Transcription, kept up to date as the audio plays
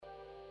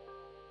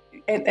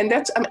And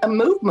that's a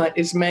movement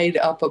is made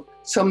up of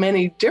so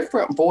many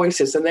different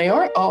voices, and they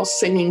aren't all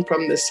singing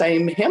from the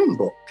same hymn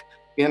book.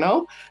 You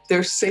know,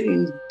 they're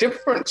singing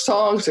different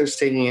songs, they're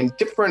singing in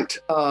different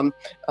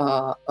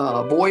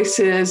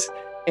voices.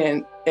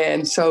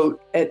 And so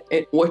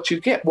what you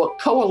get, what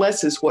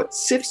coalesces, what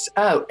sifts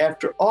out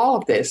after all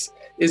of this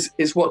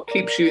is what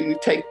keeps you and you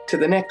take to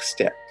the next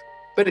step.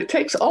 But it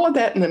takes all of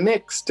that in the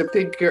mix to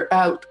figure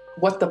out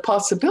what the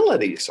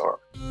possibilities are.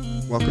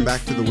 Welcome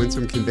back to the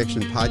Winsome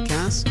Conviction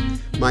Podcast.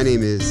 My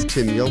name is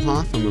Tim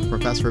Muehlhoff. I'm a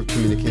professor of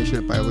communication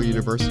at Biola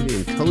University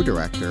and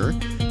co-director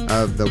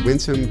of the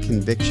Winsome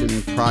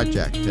Conviction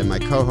Project. And my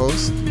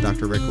co-host,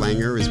 Dr. Rick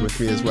Langer, is with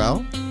me as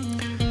well.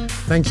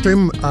 Thanks,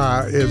 Tim.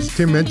 As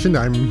Tim mentioned,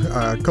 I'm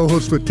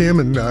co-host with Tim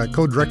and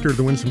co-director of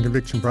the Winsome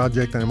Conviction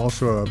Project. I'm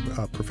also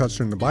a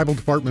professor in the Bible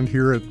department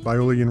here at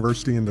Biola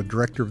University and the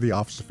director of the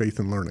Office of Faith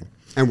and Learning.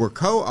 And we're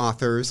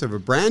co-authors of a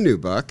brand new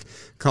book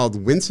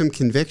called Winsome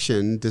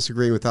Conviction,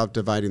 Disagreeing Without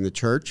Dividing the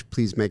Church.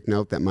 Please make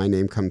note that my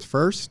name comes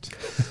first.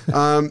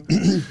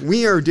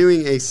 We are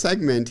doing a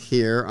segment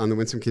here on the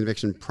Winsome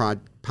Conviction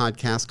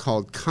podcast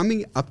called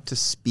Coming Up to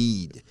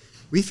Speed.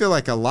 We feel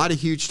like a lot of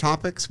huge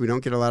topics. We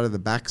don't get a lot of the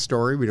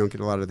backstory. We don't get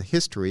a lot of the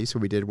history. So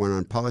we did one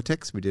on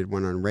politics. We did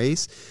one on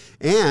race.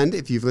 And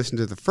if you've listened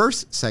to the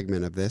first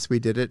segment of this, we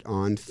did it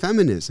on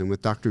feminism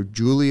with Dr.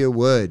 Julia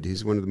Wood,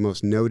 who's one of the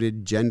most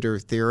noted gender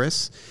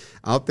theorists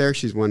out there.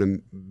 She's won a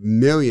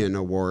million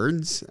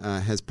awards,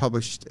 has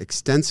published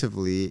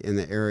extensively in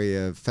the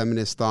area of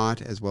feminist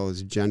thought as well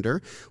as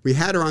gender. We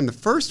had her on the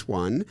first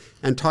one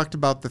and talked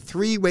about the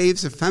 3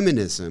 waves of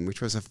feminism, which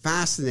was a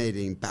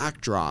fascinating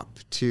backdrop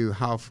to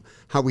how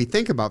we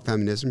think about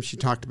feminism. She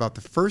talked about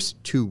the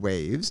first 2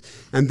 waves,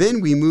 and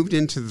then we moved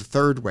into the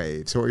third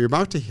wave. So what you're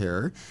about to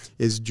hear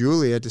is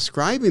Julia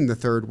describing the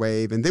third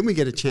wave, and then we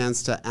get a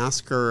chance to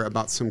ask her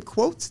about some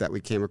quotes that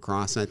we came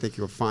across, and I think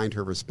you'll find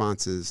her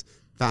responses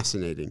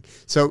fascinating.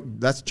 So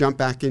let's jump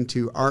back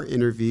into our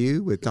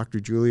interview with Dr.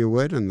 Julia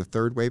Wood on the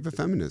third wave of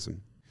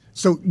feminism.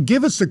 So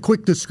give us a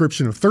quick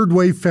description of third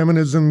wave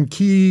feminism,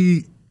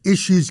 key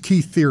issues,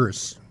 key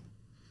theorists.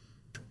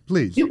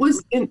 Please. It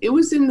was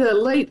in the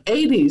late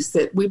 80s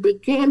that we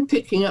began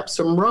picking up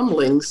some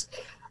rumblings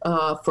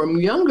from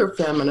younger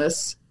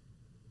feminists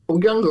or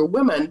younger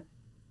women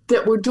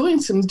that were doing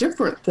some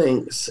different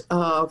things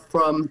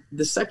from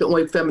the second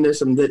wave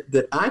feminism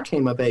that I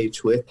came of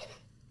age with.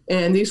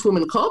 And these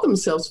women called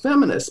themselves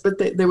feminists, but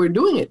they were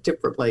doing it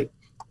differently.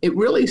 It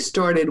really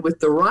started with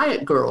the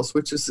Riot Girls,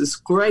 which is this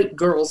great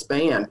girls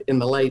band in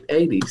the late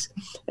 80s.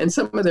 And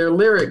some of their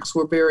lyrics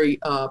were very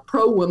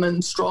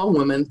pro-women, strong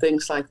women,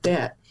 things like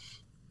that.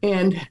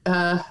 And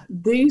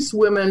these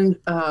women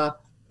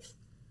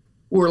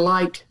were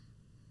like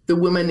the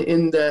women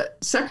in the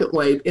second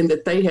wave in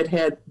that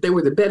they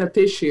were the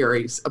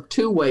beneficiaries of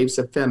 2 waves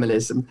of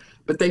feminism,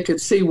 but they could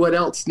see what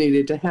else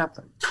needed to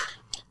happen.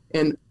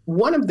 And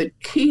one of the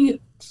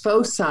key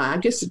foci, I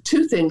guess the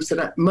 2 things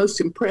that most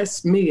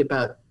impressed me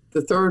about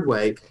the third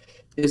wave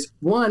is,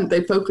 one,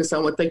 they focus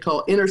on what they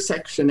call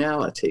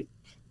intersectionality.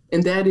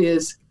 And that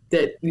is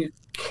that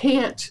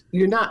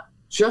you're not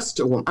just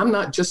a woman. I'm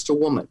not just a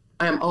woman.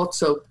 I am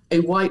also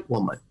a white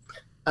woman.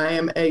 I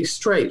am a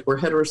straight or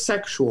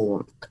heterosexual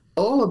woman.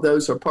 All of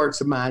those are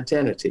parts of my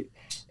identity.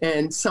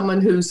 And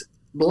someone who's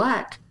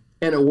Black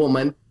and a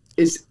woman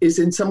is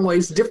in some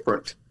ways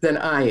different than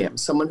I am.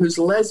 Someone who's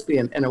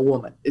lesbian and a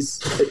woman is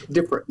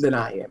different than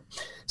I am.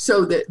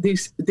 So that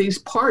these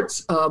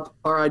parts of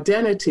our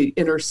identity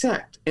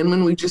intersect. And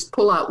when we just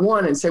pull out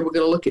one and say we're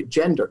going to look at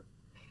gender,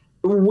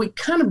 we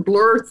kind of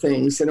blur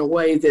things in a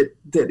way that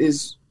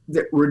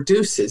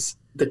reduces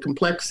the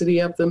complexity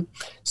of them.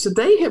 So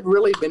they have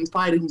really been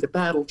fighting the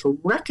battle to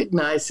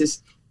recognize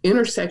this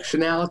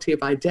intersectionality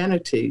of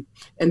identity.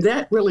 And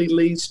that really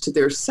leads to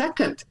their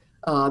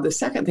the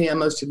second thing I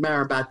most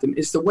admire about them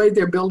is the way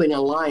they're building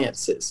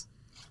alliances.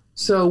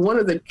 So one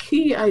of the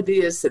key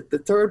ideas that the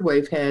third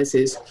wave has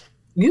is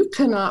you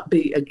cannot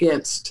be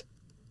against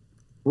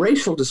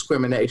racial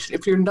discrimination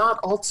if you're not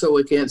also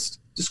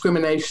against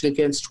discrimination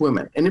against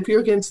women. And if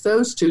you're against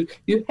those 2,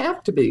 you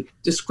have to be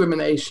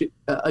discrimination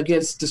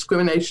against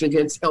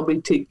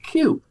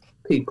LGBTQ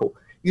people,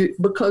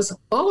 because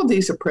all of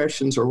these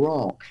oppressions are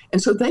wrong.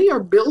 And so they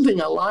are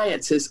building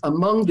alliances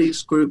among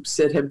these groups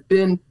that have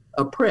been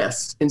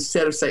oppressed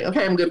instead of saying,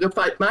 okay, I'm going to go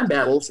fight my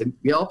battles and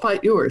y'all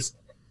fight yours.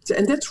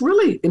 And that's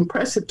really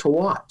impressive to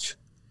watch.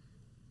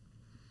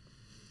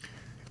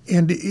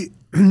 And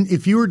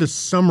if you were to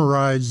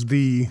summarize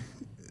the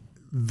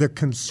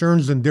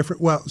concerns and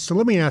so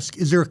let me ask,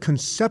 is there a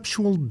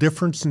conceptual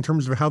difference in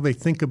terms of how they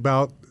think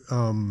about,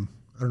 I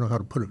don't know how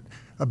to put it,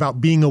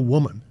 about being a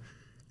woman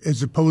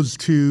as opposed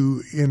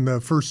to in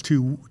the first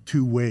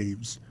two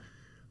waves,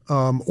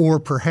 or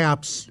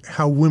perhaps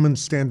how women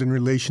stand in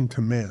relation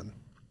to men?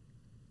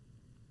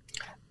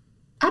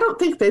 I don't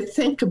think they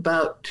think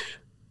about,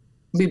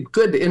 it'd be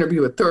good to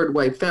interview a third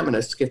wave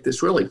feminist to get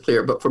this really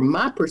clear, but from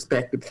my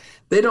perspective,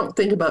 they don't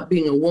think about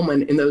being a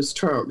woman in those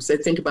terms. They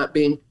think about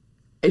being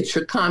a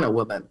Chicana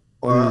woman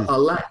or a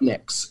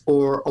Latinx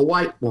or a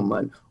white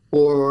woman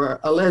or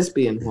a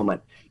lesbian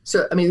woman.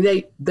 So, I mean,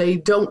 they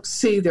don't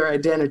see their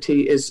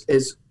identity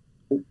as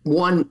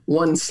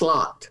one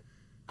slot.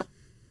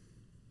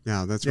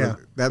 Yeah,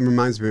 that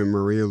reminds me of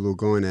Maria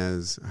Lugones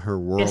as her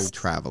world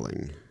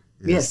traveling.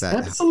 Yes,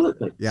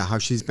 absolutely. Yeah, how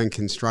she's been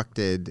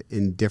constructed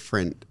in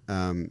different,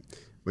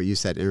 what you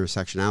said,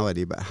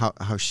 intersectionality, but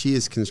how she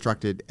is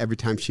constructed every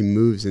time she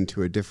moves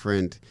into a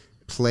different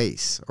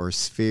place or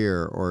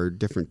sphere or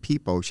different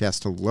people. She has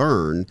to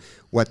learn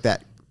what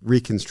that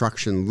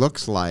reconstruction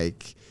looks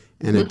like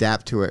and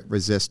adapt to it,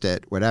 resist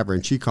it, whatever.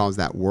 And she calls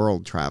that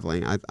world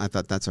traveling. I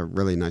thought that's a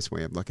really nice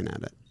way of looking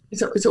at it.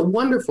 It's a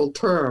wonderful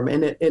term,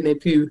 and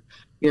if you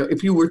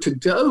were to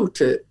go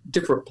to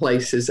different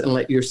places and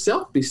let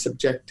yourself be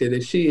subjected,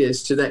 as she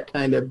is, to that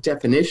kind of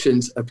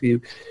definitions of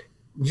you,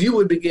 you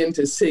would begin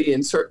to see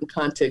in certain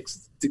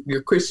contexts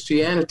your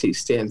Christianity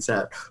stands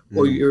out,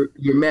 or your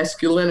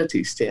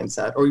masculinity stands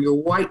out, or your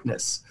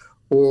whiteness,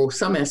 or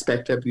some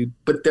aspect of you.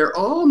 But they're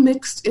all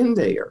mixed in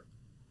there,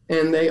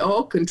 and they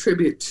all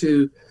contribute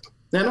to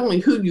not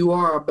only who you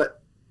are,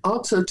 but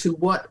also to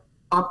what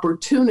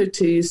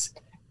opportunities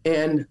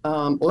and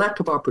lack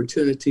of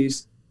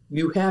opportunities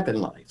you have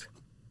in life.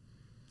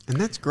 And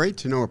that's great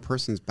to know a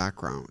person's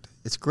background.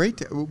 It's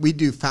great. We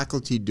do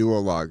faculty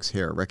duologues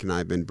here. Rick and I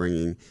have been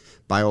bringing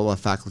Biola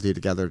faculty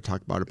together to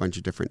talk about a bunch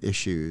of different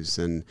issues.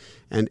 And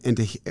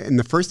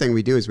the first thing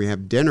we do is we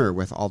have dinner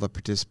with all the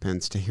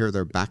participants to hear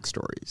their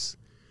backstories.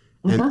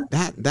 And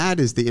that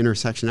is the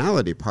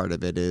intersectionality part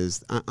of it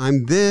is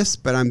I'm this,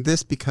 but I'm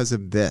this because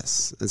of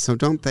this. And so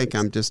don't think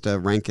I'm just a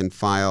rank and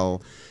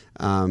file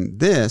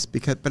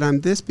but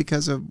I'm this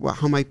because of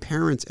how my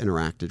parents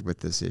interacted with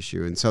this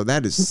issue. And so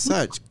that is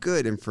such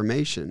good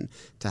information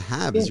to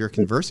have as you're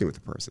conversing with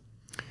a person.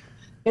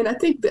 And I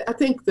think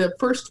the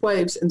first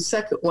waves and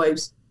second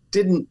waves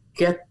didn't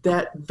get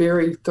that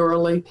very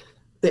thoroughly.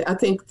 I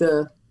think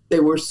they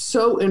were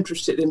so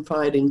interested in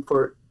fighting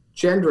for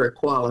gender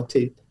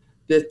equality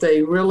that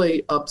they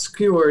really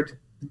obscured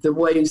the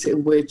ways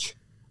in which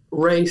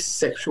race,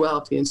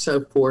 sexuality, and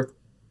so forth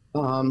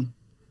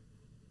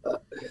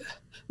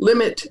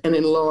limit and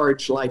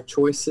enlarge life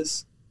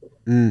choices.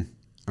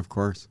 Of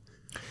course.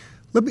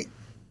 Let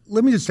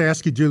me just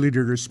ask you, Julie,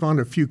 to respond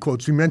to a few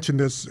quotes. You mentioned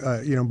this,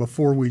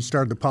 before we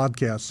started the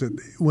podcast.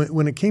 That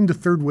when it came to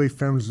third wave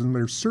feminism,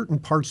 there's certain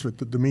parts of it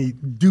that to me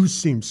do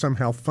seem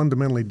somehow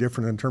fundamentally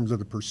different in terms of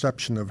the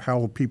perception of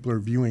how people are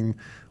viewing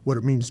what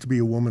it means to be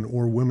a woman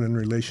or women in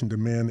relation to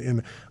men.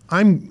 And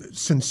I'm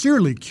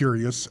sincerely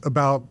curious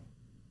about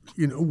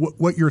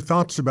what your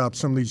thoughts about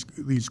some of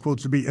these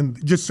quotes would be.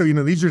 And just so you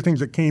know, these are things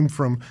that came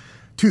from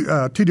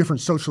two different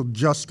social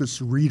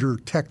justice reader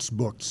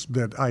textbooks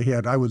that I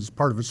had. I was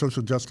part of a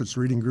social justice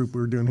reading group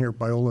we were doing here at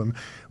Biola, and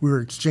we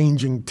were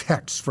exchanging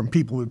texts from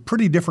people with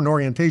pretty different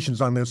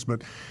orientations on this.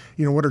 But,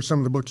 what are some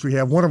of the books we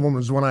have? One of them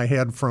was one I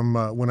had from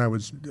when I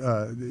was,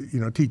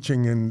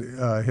 teaching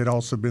and had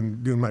also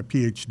been doing my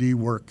PhD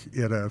work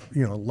at a,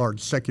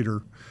 large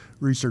secular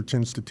research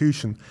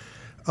institution.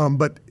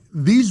 But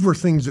these were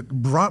things that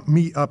brought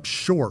me up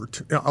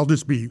short. I'll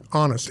just be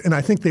honest. And I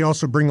think they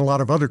also bring a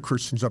lot of other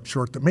Christians up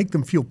short that make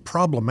them feel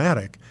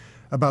problematic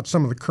about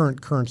some of the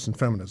current currents in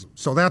feminism.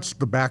 So that's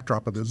the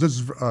backdrop of this. This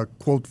is a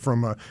quote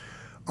from an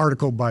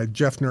article by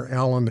Jeffner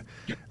Allen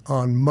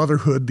on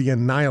motherhood, the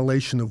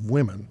annihilation of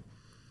women.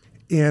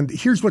 And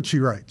here's what she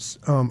writes.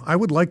 I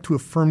would like to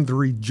affirm the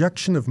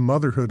rejection of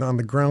motherhood on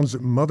the grounds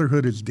that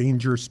motherhood is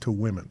dangerous to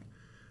women.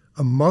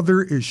 A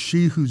mother is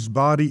she whose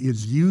body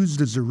is used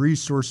as a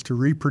resource to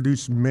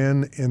reproduce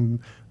men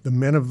and the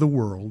men of the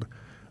world,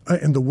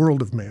 and the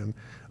world of man,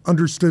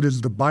 understood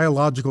as the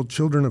biological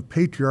children of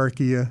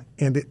patriarchy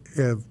and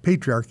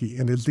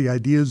as the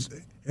ideas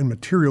and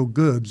material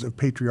goods of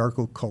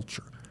patriarchal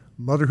culture.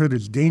 Motherhood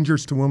is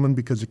dangerous to women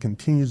because it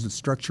continues the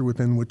structure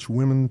within which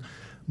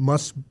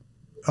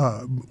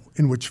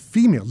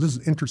females, this is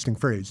an interesting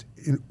phrase,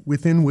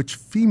 within which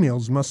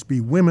females must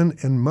be women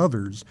and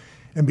mothers,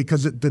 and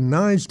because it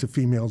denies to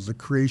females the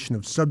creation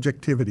of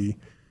subjectivity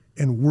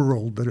and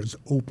world that is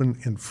open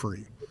and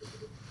free.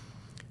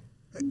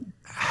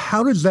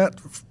 How do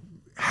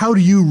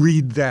you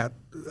read that,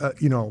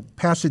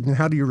 passage, and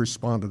how do you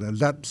respond to that? Does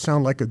that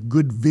sound like a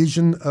good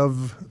vision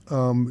of,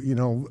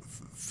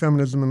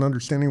 feminism and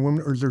understanding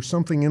women, or is there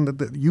something in it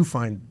that you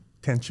find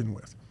tension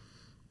with?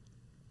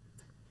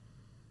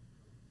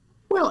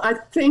 Well, I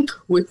think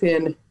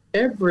within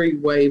every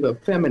wave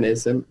of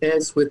feminism,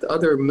 as with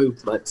other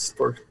movements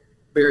for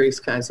various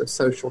kinds of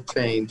social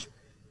change,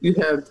 you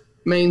have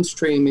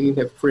mainstream and you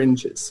have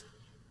fringes.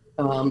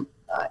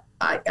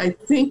 I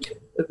think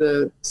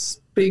the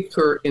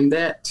speaker in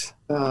that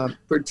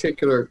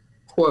particular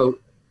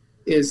quote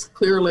is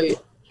clearly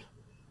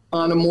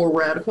on a more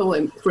radical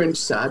and fringe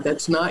side.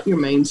 That's not your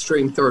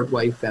mainstream third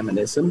wave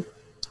feminism.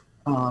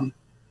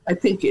 I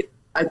think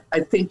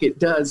it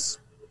does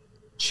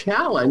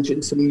challenge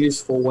in some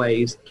useful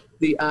ways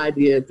the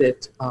idea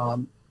that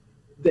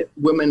that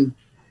women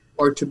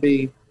are to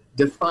be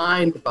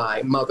defined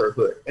by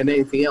motherhood and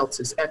anything else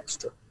is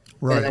extra.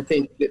 Right. And I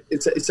think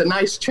it's a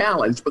nice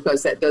challenge,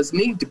 because that does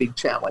need to be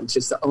challenged.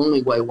 It's the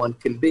only way one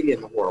can be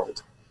in the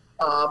world.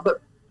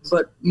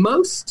 But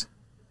most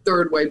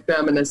third wave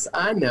feminists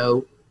I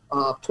know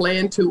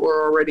plan to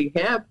or already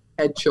have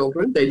had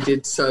children. They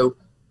did so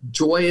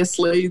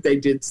joyously. They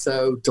did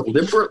so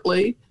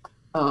deliberately.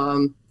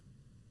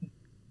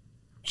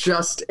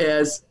 Just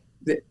as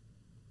the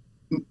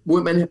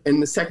women in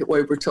the second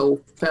wave were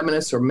told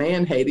feminists are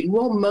man-hating.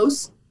 Well,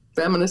 most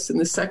feminists in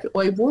the second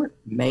wave weren't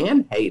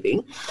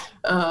man-hating.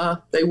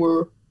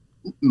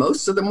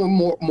 Most of them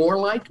were more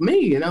like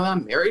me. I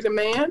married a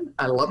man.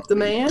 I love the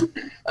man.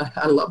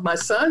 I love my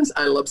sons.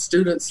 I love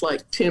students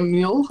like Tim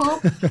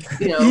Muehlhoff.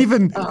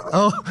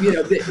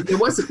 There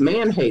wasn't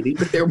man-hating,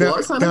 but there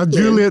was. Now,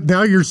 Julia,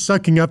 now you're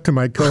sucking up to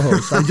my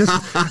co-host. I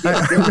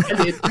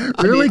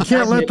really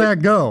can't let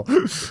that go.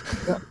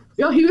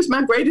 He was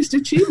my greatest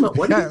achievement.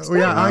 What do you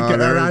say?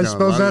 I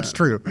suppose that's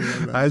true.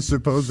 I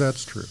suppose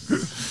that's true.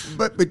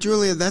 But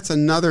Julia, that's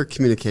another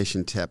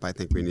communication tip I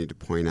think we need to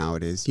point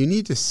out is you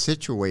need to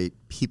situate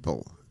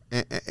people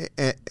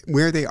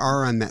where they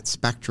are on that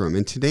spectrum.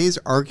 And today's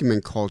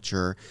argument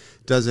culture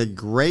does a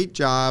great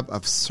job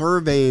of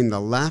surveying the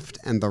left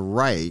and the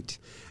right,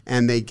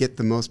 and they get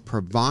the most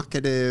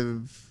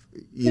provocative,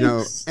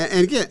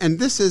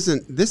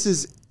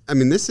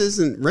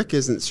 Rick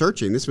isn't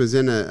searching. This was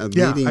in a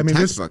leading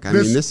textbook.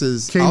 This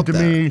is came out to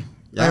there. me.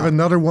 Yeah. I have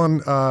another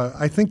one.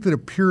 I think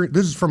that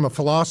this is from a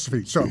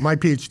philosophy. So my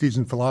PhD is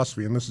in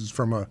philosophy, and this is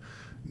from a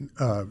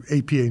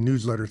APA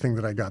newsletter thing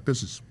that I got.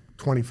 This is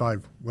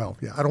 25. Well,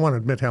 yeah, I don't want to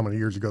admit how many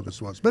years ago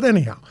this was, but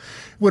anyhow,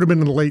 it would have been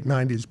in the late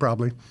 90s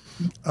probably.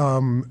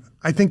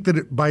 I think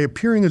that by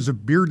appearing as a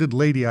bearded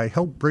lady, I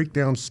help break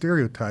down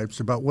stereotypes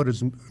about what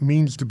it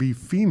means to be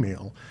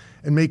female,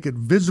 and make it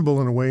visible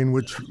in a way in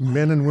which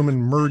men and women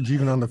merge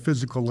even on the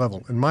physical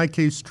level. In my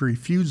case, to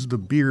refuse the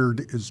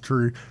beard is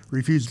to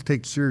refuse to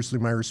take seriously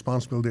my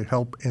responsibility to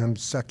help end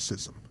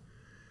sexism.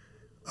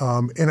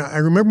 And I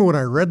remember when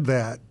I read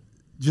that,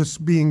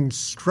 just being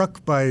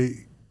struck by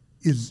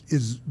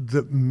is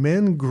that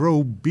men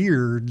grow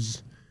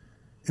beards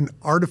an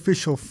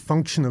artificial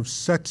function of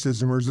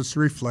sexism, or is this a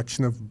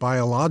reflection of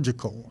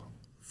biological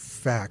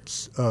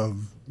facts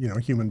of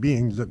human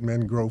beings, that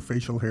men grow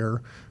facial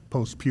hair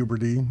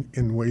post-puberty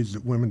in ways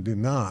that women do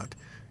not?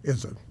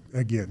 Is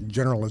again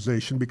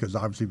generalization, because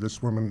obviously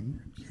this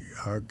woman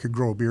could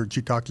grow a beard.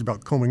 She talks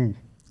about combing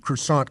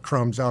croissant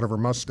crumbs out of her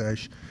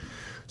mustache,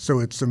 so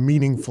it's a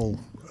meaningful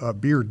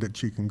beard that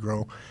she can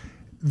grow.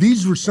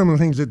 These were some of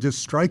the things that just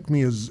strike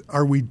me as,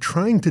 are we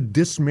trying to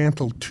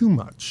dismantle too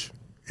much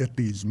at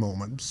these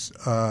moments?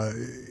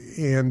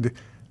 And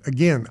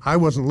again, I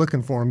wasn't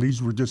looking for them.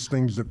 These were just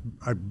things that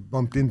I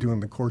bumped into in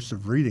the course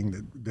of reading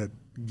that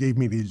gave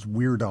me these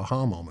weird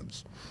aha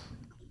moments.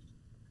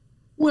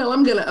 Well,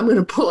 I'm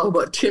gonna pull out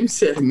what Tim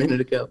said a minute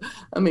ago.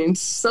 I mean,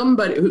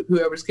 somebody,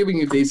 whoever's giving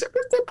you these,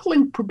 they're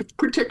pulling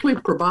particularly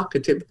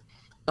provocative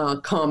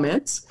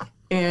comments,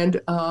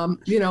 and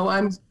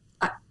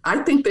I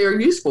think they are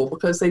useful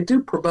because they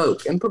do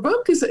provoke, and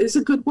provoke is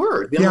a good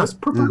word. It's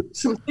provoke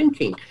some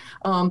thinking.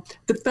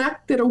 The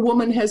fact that a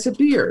woman has a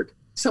beard,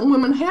 some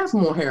women have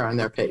more hair on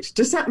their face.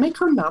 Does that make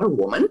her not a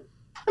woman?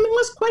 I mean,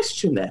 let's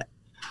question that.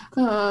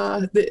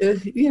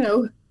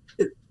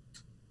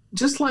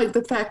 Just like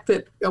the fact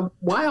that a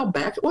while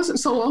back, it wasn't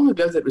so long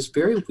ago that it was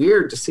very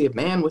weird to see a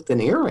man with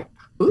an earring.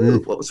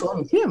 Ooh, what was wrong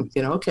with him?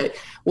 Okay.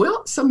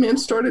 Well, some men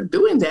started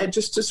doing that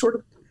just to sort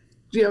of,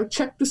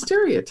 check the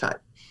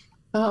stereotype.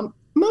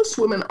 Most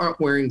women aren't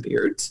wearing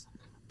beards,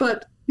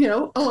 but,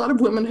 a lot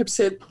of women have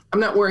said, I'm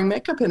not wearing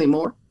makeup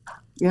anymore.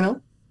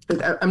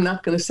 I'm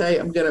not going to say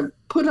I'm going to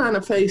put on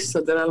a face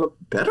so that I look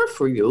better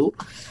for you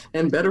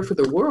and better for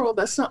the world.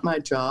 That's not my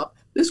job.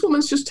 This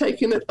woman's just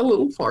taking it a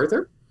little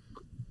farther,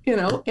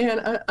 and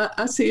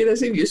I see it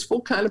as a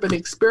useful kind of an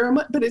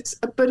experiment. But it's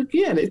on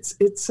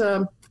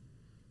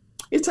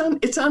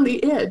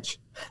the edge.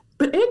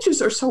 But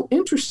edges are so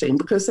interesting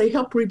because they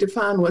help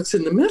redefine what's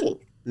in the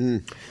middle.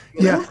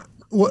 Yeah.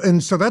 Well,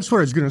 and so that's what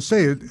I was going to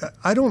say.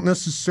 I don't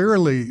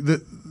necessarily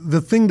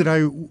the thing that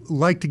I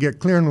like to get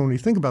clear on when we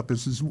think about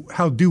this is,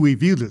 how do we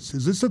view this?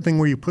 Is this a thing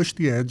where you push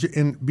the edge?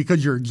 And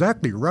because you're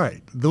exactly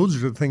right, those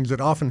are the things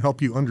that often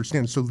help you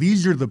understand. So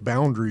these are the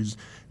boundaries.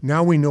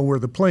 Now we know where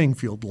the playing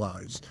field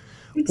lies.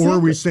 Exactly. Or are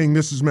we saying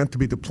this is meant to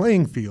be the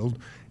playing field?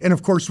 And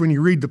of course, when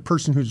you read the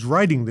person who's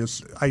writing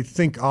this, I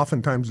think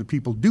oftentimes the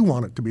people do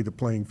want it to be the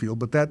playing field,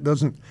 but that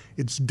doesn't,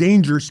 it's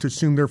dangerous to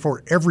assume,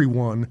 therefore,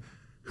 everyone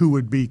who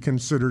would be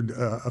considered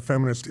a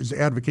feminist is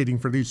advocating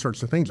for these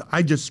sorts of things.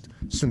 I just,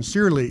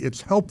 sincerely,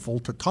 it's helpful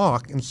to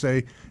talk and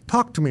say,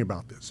 talk to me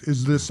about this.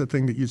 Is this a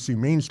thing that you see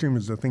mainstream?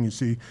 Is it a thing you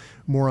see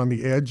more on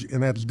the edge?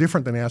 And that's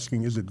different than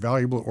asking, is it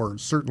valuable? Or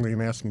certainly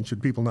in asking,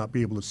 should people not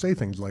be able to say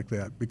things like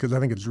that? Because I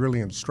think it's really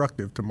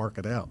instructive to mark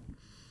it out.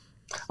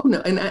 Oh,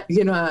 no, and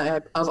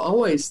I've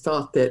always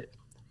thought that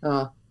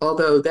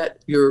although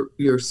that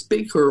your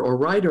speaker or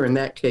writer in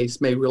that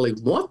case may really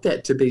want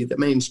that to be the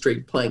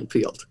mainstream playing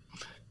field,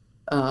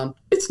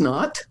 it's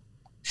not.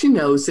 She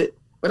knows it.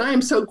 But I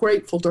am so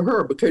grateful to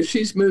her because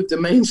she's moved the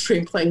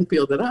mainstream playing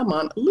field that I'm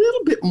on a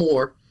little bit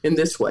more in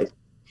this way,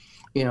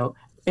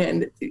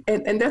 And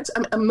that's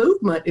a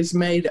movement is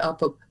made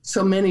up of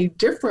so many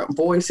different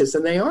voices,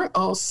 and they aren't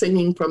all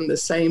singing from the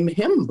same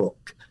hymn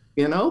book.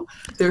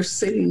 They're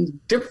singing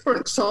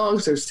different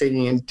songs. They're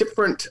singing in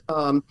different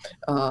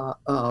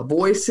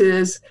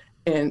voices,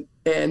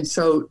 and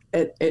so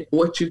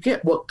what you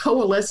get, what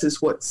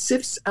coalesces, what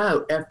sifts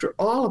out after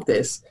all of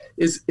this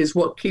is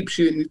what keeps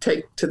you and you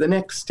take to the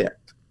next step.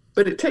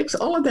 But it takes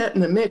all of that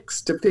in the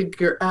mix to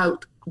figure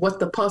out what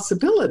the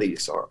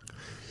possibilities are.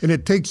 And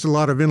it takes a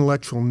lot of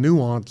intellectual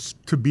nuance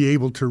to be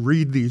able to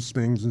read these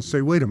things and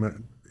say, wait a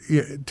minute,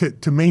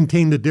 to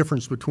maintain the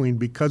difference between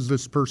because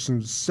this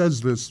person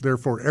says this,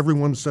 therefore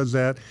everyone says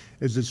that.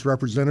 Is this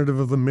representative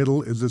of the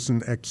middle? Is this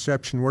an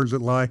exception? Where does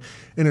it lie?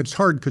 And it's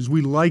hard because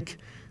we like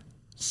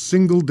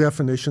single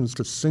definitions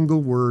to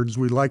single words.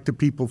 We like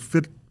to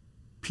fit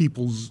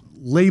people's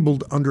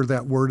labeled under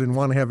that word and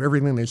want to have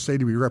everything they say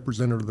to be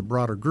representative of the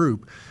broader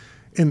group.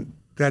 And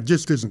that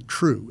just isn't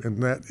true,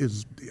 and that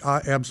is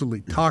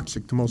absolutely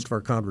toxic to most of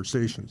our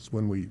conversations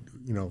when we,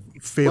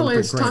 fail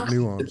to grant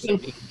nuance.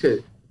 Thinking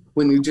too,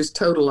 when you just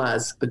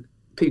totalize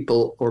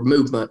people or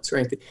movements or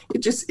anything,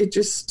 it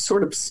just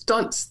sort of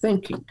stunts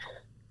thinking,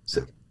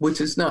 which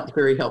is not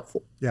very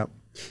helpful. Yeah.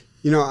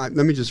 Let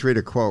me just read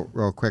a quote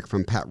real quick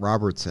from Pat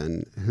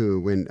Robertson,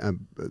 who, when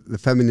the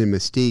Feminine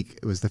Mystique,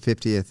 it was the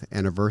 50th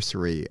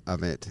anniversary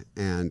of it,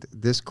 and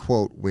this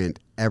quote went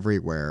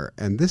everywhere.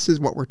 And this is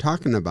what we're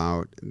talking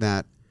about,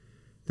 that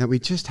we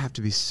just have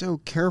to be so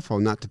careful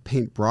not to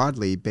paint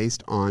broadly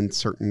based on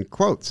certain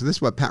quotes. So this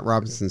is what Pat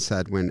Robertson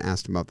said when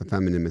asked about the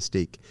Feminine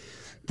Mystique.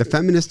 The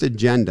feminist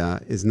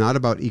agenda is not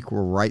about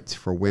equal rights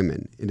for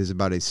women. It is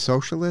about a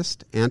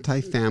socialist,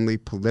 anti-family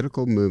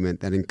political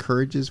movement that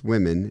encourages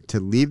women to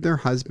leave their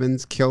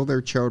husbands, kill their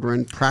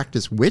children,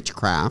 practice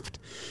witchcraft,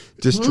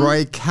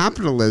 destroy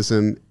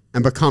capitalism,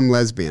 and become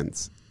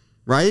lesbians.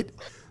 Right?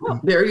 Well,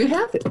 there you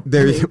have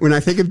it. When I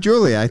think of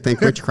Julia, I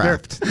think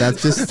witchcraft.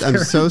 That's just, I'm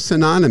so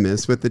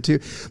synonymous with the two.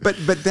 But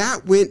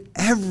that went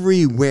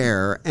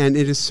everywhere, and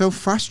it is so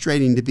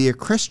frustrating to be a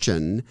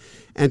Christian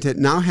and to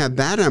now have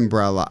that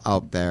umbrella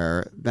out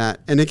there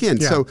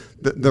so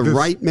the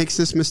right makes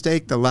this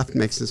mistake, the left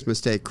makes this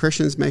mistake,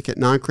 Christians make it,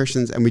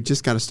 non-Christians, and we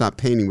just got to stop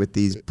painting with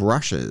these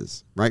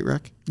brushes. Right,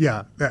 Rick?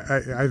 Yeah,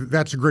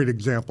 that's a great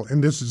example.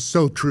 And this is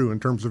so true in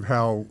terms of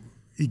how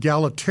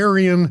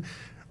egalitarian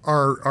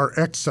our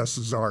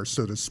excesses are,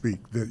 so to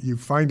speak, that you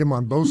find them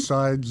on both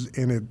sides,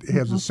 and it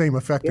has the same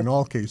effect in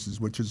all cases,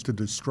 which is to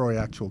destroy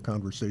actual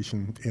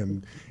conversation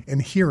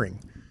and hearing.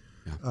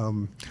 Yeah.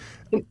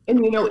 And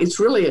it's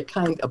really a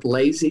kind of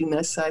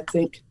laziness, I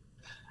think,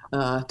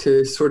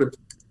 to sort of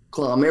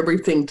glom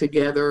everything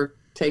together,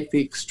 take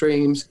the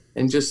extremes,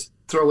 and just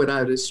throw it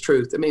out as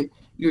truth. I mean,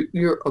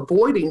 you're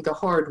avoiding the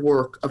hard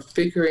work of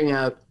figuring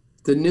out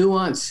the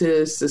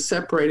nuances, the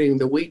separating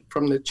the wheat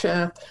from the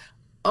chaff,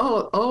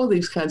 all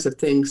these kinds of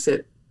things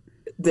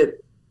that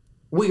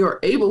we are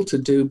able to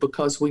do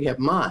because we have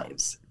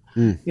minds,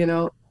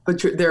 but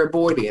they're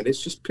avoiding it.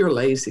 It's just pure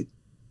lazy.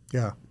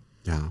 Yeah.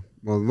 Yeah.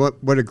 Well,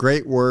 what a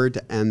great word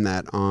to end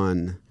that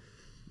on,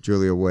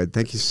 Julia Wood.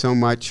 Thank you so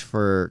much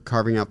for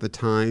carving out the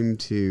time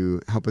to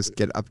help us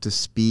get up to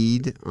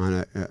speed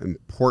on an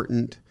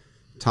important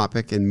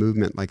topic and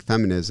movement like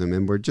feminism.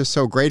 And we're just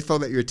so grateful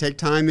that you take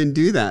time and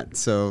do that.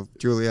 So,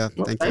 Julia,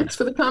 thank you. Thanks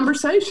for the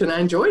conversation.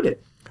 I enjoyed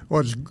it. Well,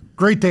 it's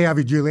great to have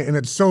you, Julia, and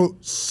it's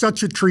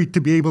such a treat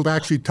to be able to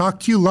actually talk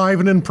to you live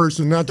and in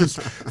person, not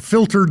just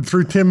filtered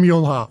through Tim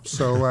Muehlhoff.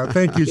 So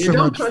thank you so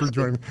much for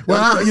joining me.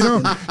 Well,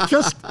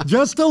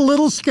 just a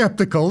little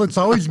skeptical. It's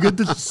always good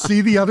to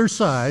see the other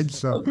side.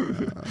 So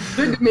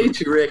good to meet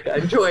you, Rick. I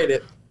enjoyed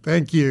it.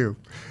 Thank you.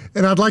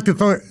 And I'd like to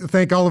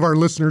thank all of our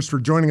listeners for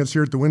joining us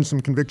here at the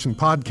Winsome Conviction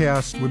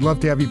Podcast. We'd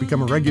love to have you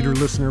become a regular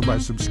listener by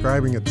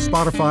subscribing at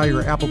Spotify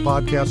or Apple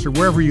Podcasts or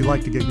wherever you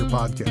like to get your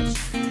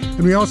podcasts.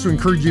 And we also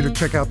encourage you to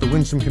check out the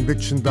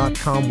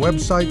winsomeconviction.com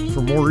website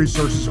for more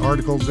resources,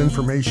 articles,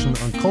 information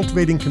on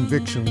cultivating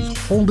convictions,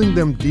 holding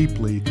them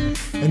deeply,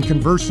 and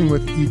conversing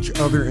with each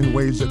other in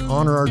ways that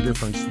honor our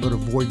difference but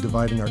avoid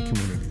dividing our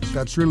communities.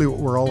 That's really what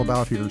we're all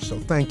about here, so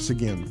thanks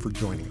again for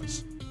joining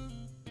us.